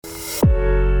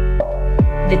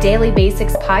The Daily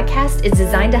Basics podcast is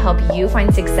designed to help you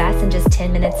find success in just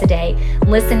 10 minutes a day.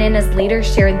 Listen in as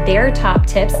leaders share their top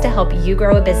tips to help you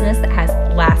grow a business that has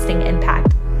lasting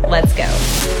impact. Let's go.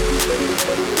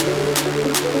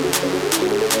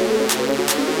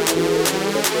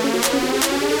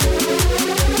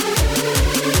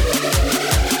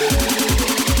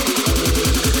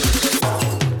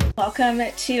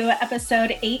 Welcome to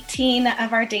episode 18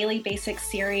 of our Daily Basics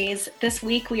series. This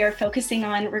week we are focusing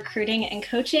on recruiting and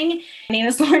coaching. My name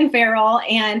is Varela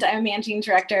and I'm managing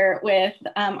director with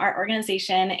our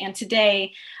organization. And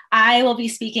today I will be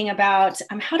speaking about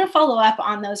how to follow up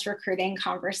on those recruiting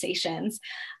conversations.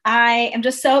 I am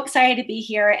just so excited to be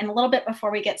here. And a little bit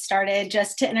before we get started,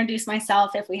 just to introduce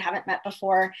myself if we haven't met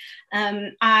before,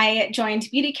 I joined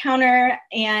Beauty Counter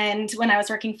and when I was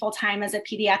working full-time as a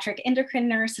pediatric endocrine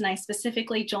nurse, and I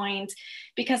specifically joined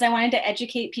because I wanted to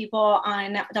educate people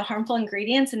on the harmful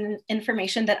ingredients and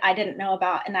information that I didn't know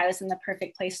about, and I was in the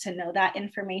perfect place to know that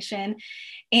information.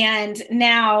 And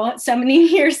now, so many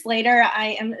years later,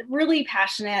 I am really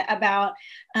passionate about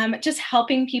just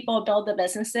helping people build the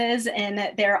businesses in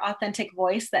their authentic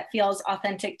voice that feels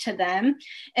authentic to them,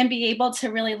 and be able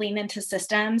to really lean into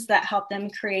systems that help them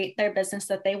create their business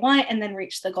that they want and then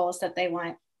reach the goals that they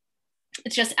want.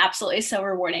 It's just absolutely so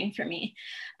rewarding for me.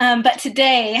 But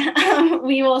today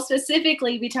we will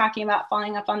specifically be talking about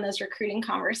following up on those recruiting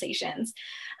conversations.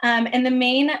 And the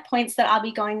main points that I'll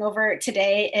be going over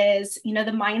today is, the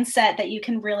mindset that you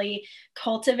can really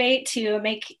cultivate to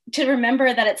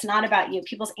remember that it's not about you.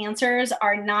 People's answers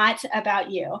are not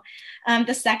about you.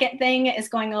 The second thing is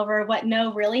going over what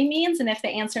no really means, and if the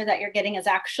answer that you're getting is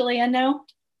actually a no.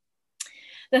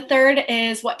 The third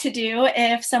is what to do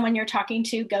if someone you're talking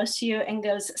to ghosts you and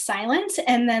goes silent.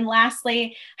 And then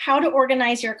lastly, how to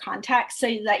organize your contacts so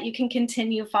that you can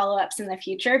continue follow-ups in the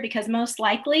future, because most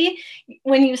likely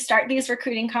when you start these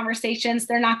recruiting conversations,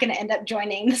 they're not going to end up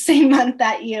joining the same month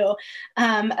that you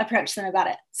approach them about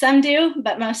it. Some do,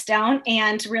 but most don't.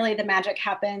 And really the magic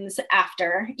happens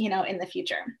after, in the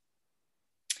future.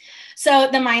 So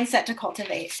the mindset to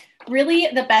cultivate. Really,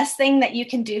 the best thing that you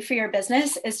can do for your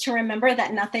business is to remember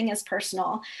that nothing is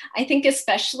personal. I think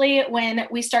especially when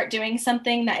we start doing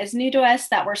something that is new to us,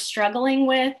 that we're struggling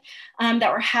with,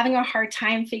 that we're having a hard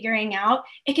time figuring out,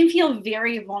 it can feel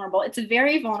very vulnerable. It's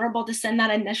very vulnerable to send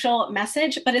that initial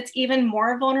message, but it's even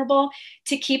more vulnerable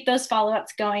to keep those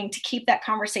follow-ups going, to keep that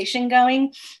conversation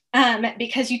going,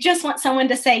 because you just want someone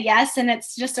to say yes, and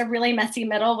it's just a really messy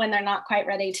middle when they're not quite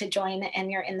ready to join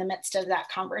and you're in the midst of that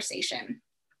conversation.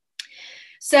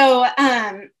 So,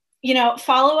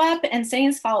 follow-up and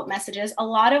sending follow-up messages, a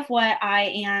lot of what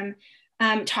I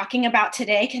am talking about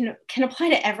today can apply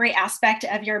to every aspect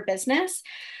of your business.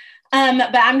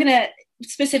 But I'm going to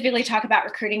specifically talk about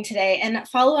recruiting today. And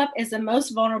follow-up is the most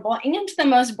vulnerable and the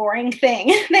most boring thing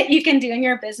that you can do in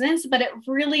your business, but it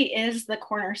really is the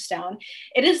cornerstone.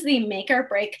 It is the make or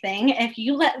break thing. If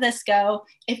you let this go,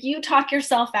 if you talk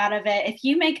yourself out of it, if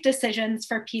you make decisions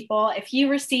for people, if you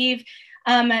receive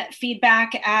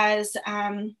feedback as,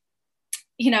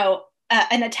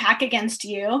 an attack against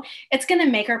you, it's going to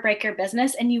make or break your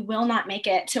business, and you will not make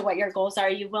it to what your goals are.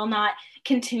 You will not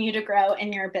continue to grow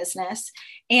in your business.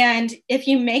 And if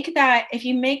you make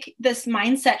this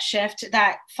mindset shift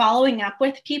that following up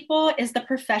with people is the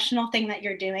professional thing that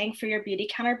you're doing for your beauty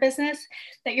counter business,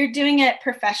 that you're doing it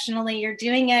professionally, you're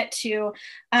doing it to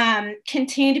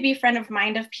continue to be front of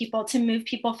mind of people, to move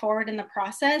people forward in the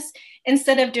process,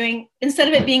 instead of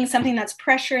it being something that's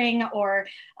pressuring or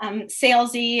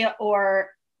salesy or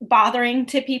bothering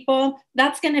to people,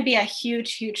 that's going to be a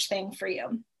huge, huge thing for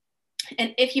you.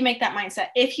 And if you make that mindset,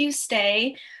 if you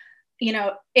stay,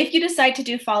 if you decide to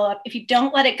do follow-up, if you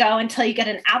don't let it go until you get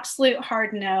an absolute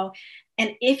hard no,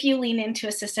 and if you lean into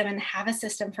a system and have a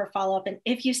system for follow-up, and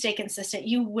if you stay consistent,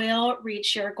 you will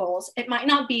reach your goals. It might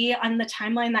not be on the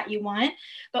timeline that you want,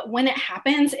 but when it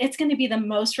happens, it's going to be the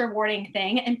most rewarding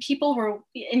thing. And people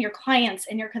and your clients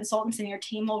and your consultants and your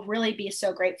team will really be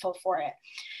so grateful for it.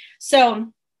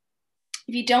 So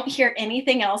if you don't hear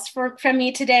anything else from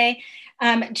me today,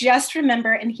 just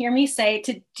remember and hear me say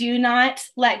to do not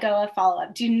let go of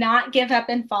follow-up. Do not give up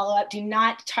in follow-up. Do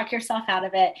not talk yourself out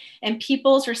of it. And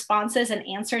people's responses and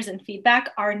answers and feedback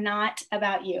are not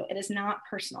about you. It is not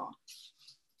personal.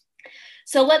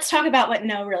 So let's talk about what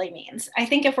no really means. I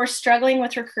think if we're struggling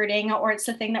with recruiting, or it's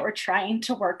the thing that we're trying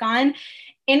to work on,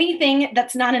 anything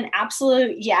that's not an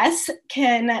absolute yes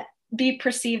can be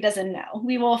perceived as a no.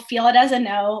 We will feel it as a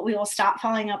no. We will stop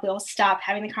following up. We will stop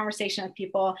having the conversation with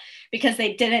people because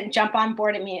they didn't jump on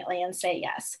board immediately and say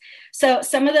yes. So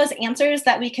some of those answers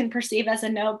that we can perceive as a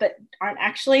no, but aren't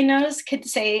actually no's could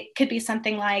be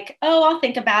something like, oh, I'll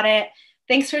think about it.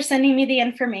 Thanks for sending me the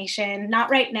information. Not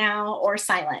right now, or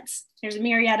silence. There's a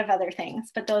myriad of other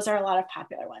things, but those are a lot of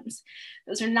popular ones.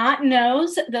 Those are not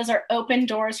no's. Those are open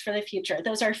doors for the future.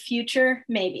 Those are future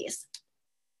maybes.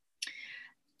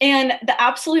 And the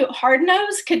absolute hard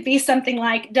no's could be something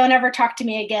like, don't ever talk to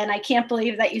me again. I can't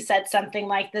believe that you said something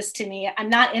like this to me. I'm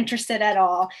not interested at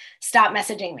all. Stop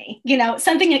messaging me.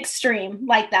 Something extreme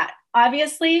like that.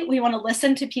 Obviously, we want to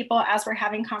listen to people as we're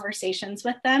having conversations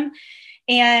with them.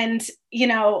 And,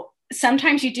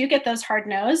 sometimes you do get those hard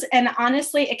no's. And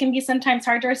honestly, it can be sometimes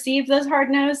hard to receive those hard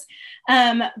no's.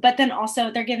 But then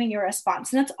also they're giving you a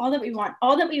response. And that's all that we want.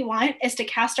 All that we want is to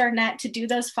cast our net, to do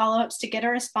those follow-ups, to get a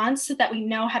response so that we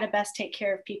know how to best take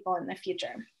care of people in the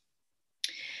future.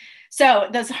 So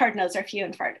those hard no's are few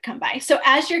and far to come by. So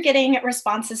as you're getting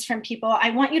responses from people, I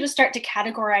want you to start to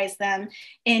categorize them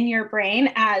in your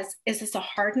brain as, is this a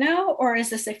hard no, or is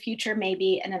this a future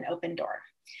maybe and an open door?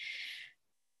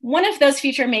 One of those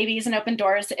future maybes and open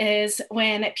doors is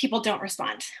when people don't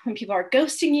respond, when people are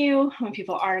ghosting you, when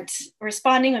people aren't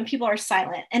responding, when people are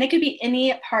silent. And it could be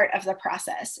any part of the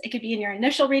process. It could be in your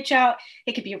initial reach out.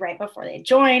 It could be right before they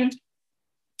join.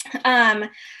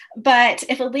 But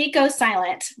if a lead goes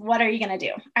silent, what are you going to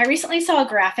do? I recently saw a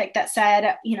graphic that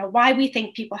said, why we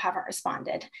think people haven't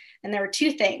responded. And there were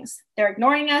two things. They're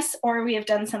ignoring us, or we have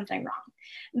done something wrong.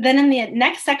 Then in the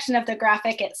next section of the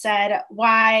graphic, it said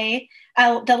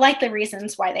the likely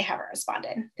reasons why they haven't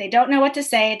responded. They don't know what to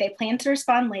say. They plan to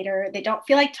respond later. They don't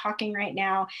feel like talking right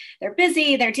now. They're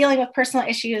busy. They're dealing with personal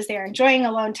issues. They're enjoying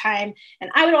alone time. And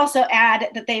I would also add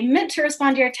that they meant to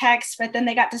respond to your text, but then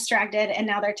they got distracted and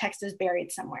now their text is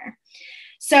buried somewhere.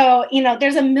 So,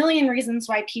 there's a million reasons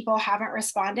why people haven't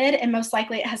responded, and most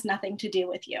likely it has nothing to do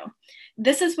with you.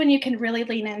 This is when you can really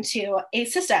lean into a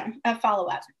system of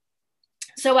follow-up.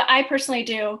 So what I personally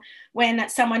do when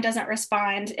someone doesn't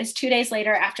respond is 2 days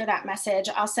later after that message,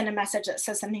 I'll send a message that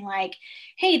says something like,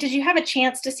 hey, did you have a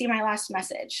chance to see my last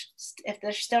message? If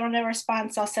there's still no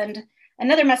response, I'll send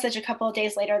another message a couple of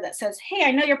days later that says, hey,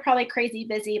 I know you're probably crazy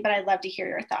busy, but I'd love to hear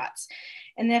your thoughts.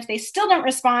 And if they still don't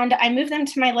respond, I move them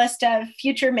to my list of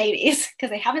future maybes because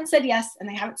they haven't said yes and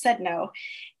they haven't said no.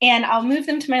 And I'll move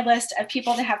them to my list of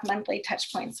people to have monthly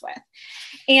touch points with.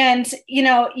 And,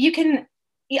 you can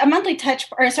a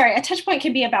touch point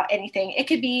can be about anything. It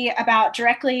could be about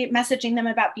directly messaging them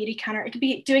about Beauty Counter. It could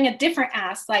be doing a different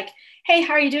ask like, hey,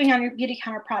 how are you doing on your Beauty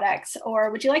Counter products? Or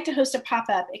would you like to host a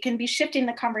pop-up? It can be shifting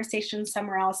the conversation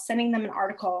somewhere else, sending them an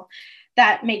article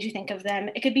that made you think of them.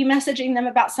 It could be messaging them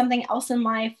about something else in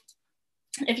life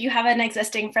if you have an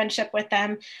existing friendship with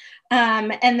them.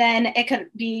 And then it could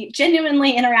be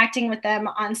genuinely interacting with them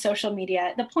on social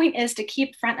media. The point is to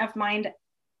keep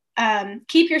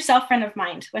keep yourself front of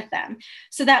mind with them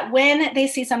so that when they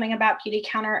see something about Beauty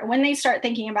Counter, when they start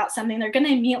thinking about something, they're going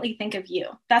to immediately think of you.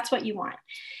 That's what you want.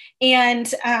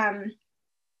 And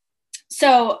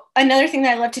so another thing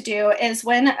that I love to do is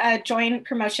when a join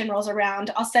promotion rolls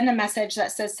around, I'll send a message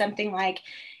that says something like,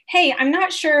 hey, I'm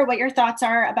not sure what your thoughts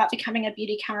are about becoming a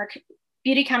Beauty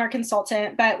Counter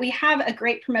consultant, but we have a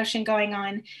great promotion going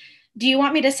on. Do you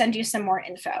want me to send you some more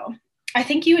info? I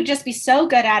think you would just be so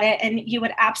good at it and you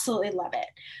would absolutely love it.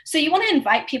 So you want to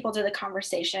invite people to the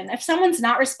conversation. If someone's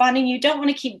not responding, you don't want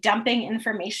to keep dumping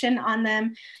information on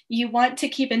them. You want to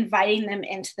keep inviting them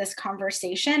into this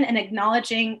conversation and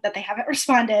acknowledging that they haven't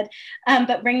responded,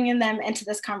 but bringing them into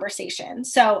this conversation.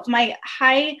 So my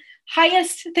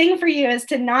highest thing for you is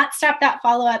to not stop that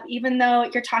follow-up, even though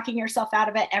you're talking yourself out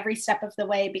of it every step of the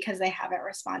way because they haven't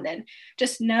responded.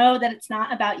 Just know that it's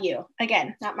not about you.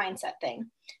 Again, that mindset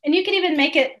thing. And you could even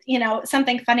make it,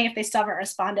 something funny if they still haven't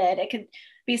responded. It could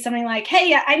be something like,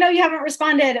 hey, I know you haven't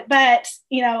responded, but,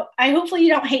 hopefully you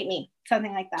don't hate me,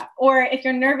 something like that. Or if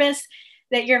you're nervous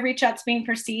that your reach out's being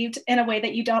perceived in a way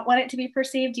that you don't want it to be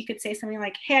perceived, you could say something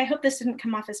like, hey, I hope this didn't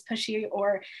come off as pushy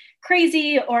or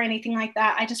crazy or anything like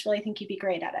that. I just really think you'd be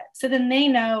great at it. So then they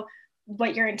know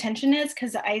what your intention is,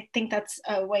 because I think that's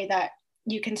a way that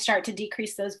you can start to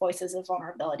decrease those voices of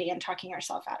vulnerability and talking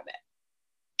yourself out of it.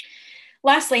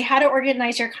 Lastly, how to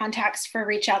organize your contacts for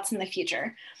reach outs in the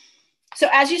future. So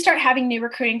as you start having new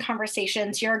recruiting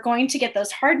conversations, you're going to get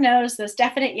those hard no's, those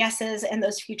definite yeses, and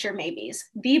those future maybes.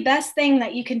 The best thing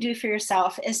that you can do for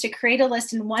yourself is to create a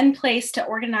list in one place to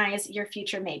organize your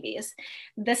future maybes.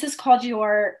 This is called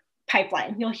your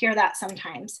pipeline. You'll hear that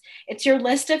sometimes. It's your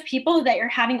list of people that you're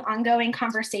having ongoing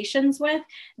conversations with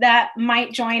that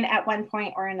might join at one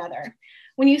point or another.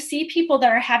 When you see people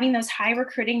that are having those high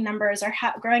recruiting numbers or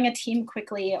growing a team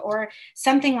quickly or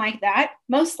something like that,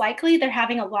 most likely they're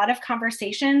having a lot of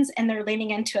conversations and they're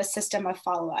leaning into a system of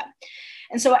follow-up.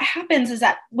 And so what happens is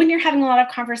that when you're having a lot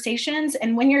of conversations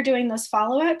and when you're doing those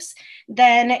follow-ups,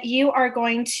 then you are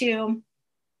going to,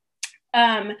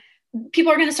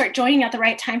 people are going to start joining at the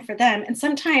right time for them. And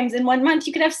sometimes in 1 month,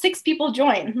 you could have 6 people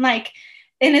join,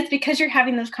 and it's because you're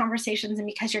having those conversations and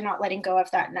because you're not letting go of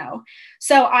that no.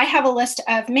 So I have a list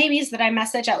of maybes that I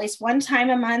message at least one time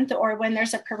a month or when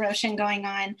there's a promotion going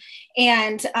on.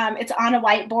 And it's on a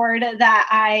whiteboard that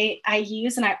I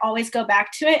use, and I always go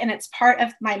back to it. And it's part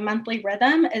of my monthly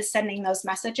rhythm is sending those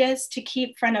messages to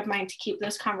keep front of mind, to keep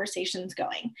those conversations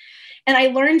going. And I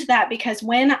learned that because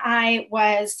when I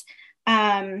was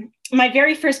my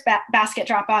very first basket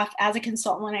drop off as a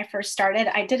consultant, when I first started,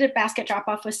 I did a basket drop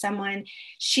off with someone.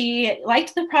 She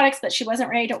liked the products, but she wasn't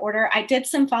ready to order. I did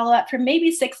some follow up for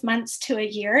maybe 6 months to a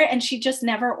year, and she just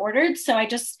never ordered. So I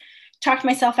just talked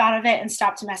myself out of it and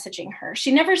stopped messaging her.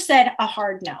 She never said a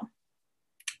hard no.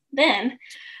 Then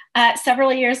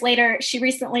several years later, she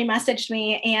recently messaged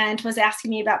me and was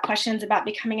asking me about questions about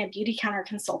becoming a beauty counter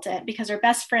consultant because her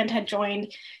best friend had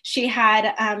joined. She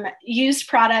had used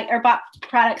product or bought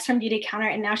products from Beauty Counter,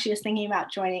 and now she was thinking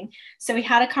about joining. So we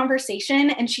had a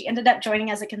conversation, and she ended up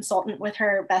joining as a consultant with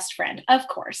her best friend, of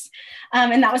course.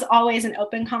 And that was always an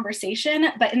open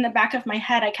conversation. But in the back of my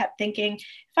head, I kept thinking,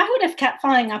 if I would have kept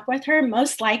following up with her,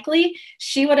 most likely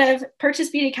she would have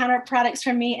purchased Beauty Counter products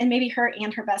from me, and maybe her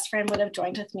and her best friend would have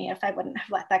joined with me if I wouldn't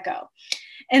have let that go.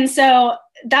 And so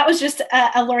that was just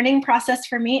a learning process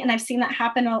for me. And I've seen that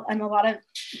happen in a lot of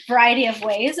variety of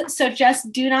ways. So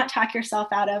just do not talk yourself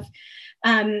out of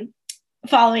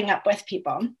following up with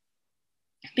people,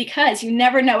 because you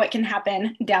never know what can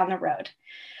happen down the road.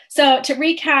 So to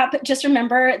recap, just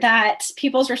remember that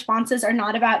people's responses are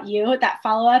not about you. That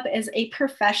follow-up is a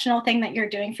professional thing that you're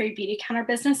doing for your Beauty Counter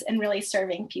business and really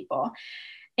serving people.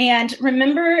 And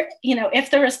remember,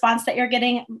 if the response that you're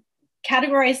getting,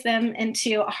 categorize them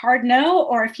into a hard no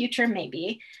or a future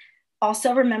maybe.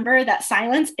 Also remember that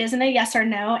silence isn't a yes or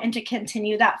no, and to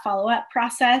continue that follow-up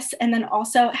process. And then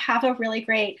also have a really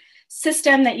great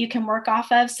system that you can work off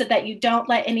of so that you don't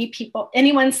let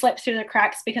anyone slip through the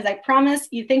cracks, because I promise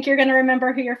you think you're going to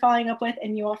remember who you're following up with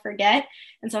and you will forget.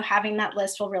 And so having that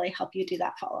list will really help you do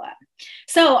that follow-up.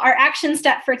 So our action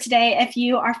step for today, if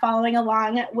you are following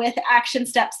along with action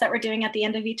steps that we're doing at the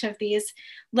end of each of these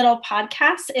little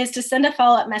podcasts, is to send a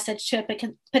follow-up message to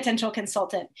a potential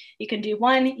consultant. You can do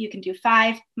 1, you can do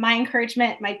 5. My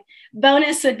encouragement, my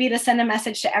bonus would be to send a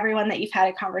message to everyone that you've had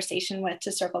a conversation with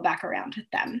to circle back around with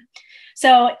them.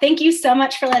 So thank you so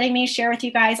much for letting me share with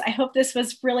you guys. I hope this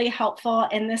was really helpful.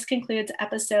 And this concludes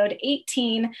episode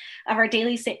 18 of our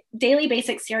Daily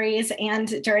Basics series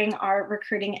and during our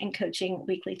recruiting and coaching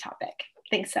weekly topic.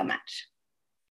 Thanks so much.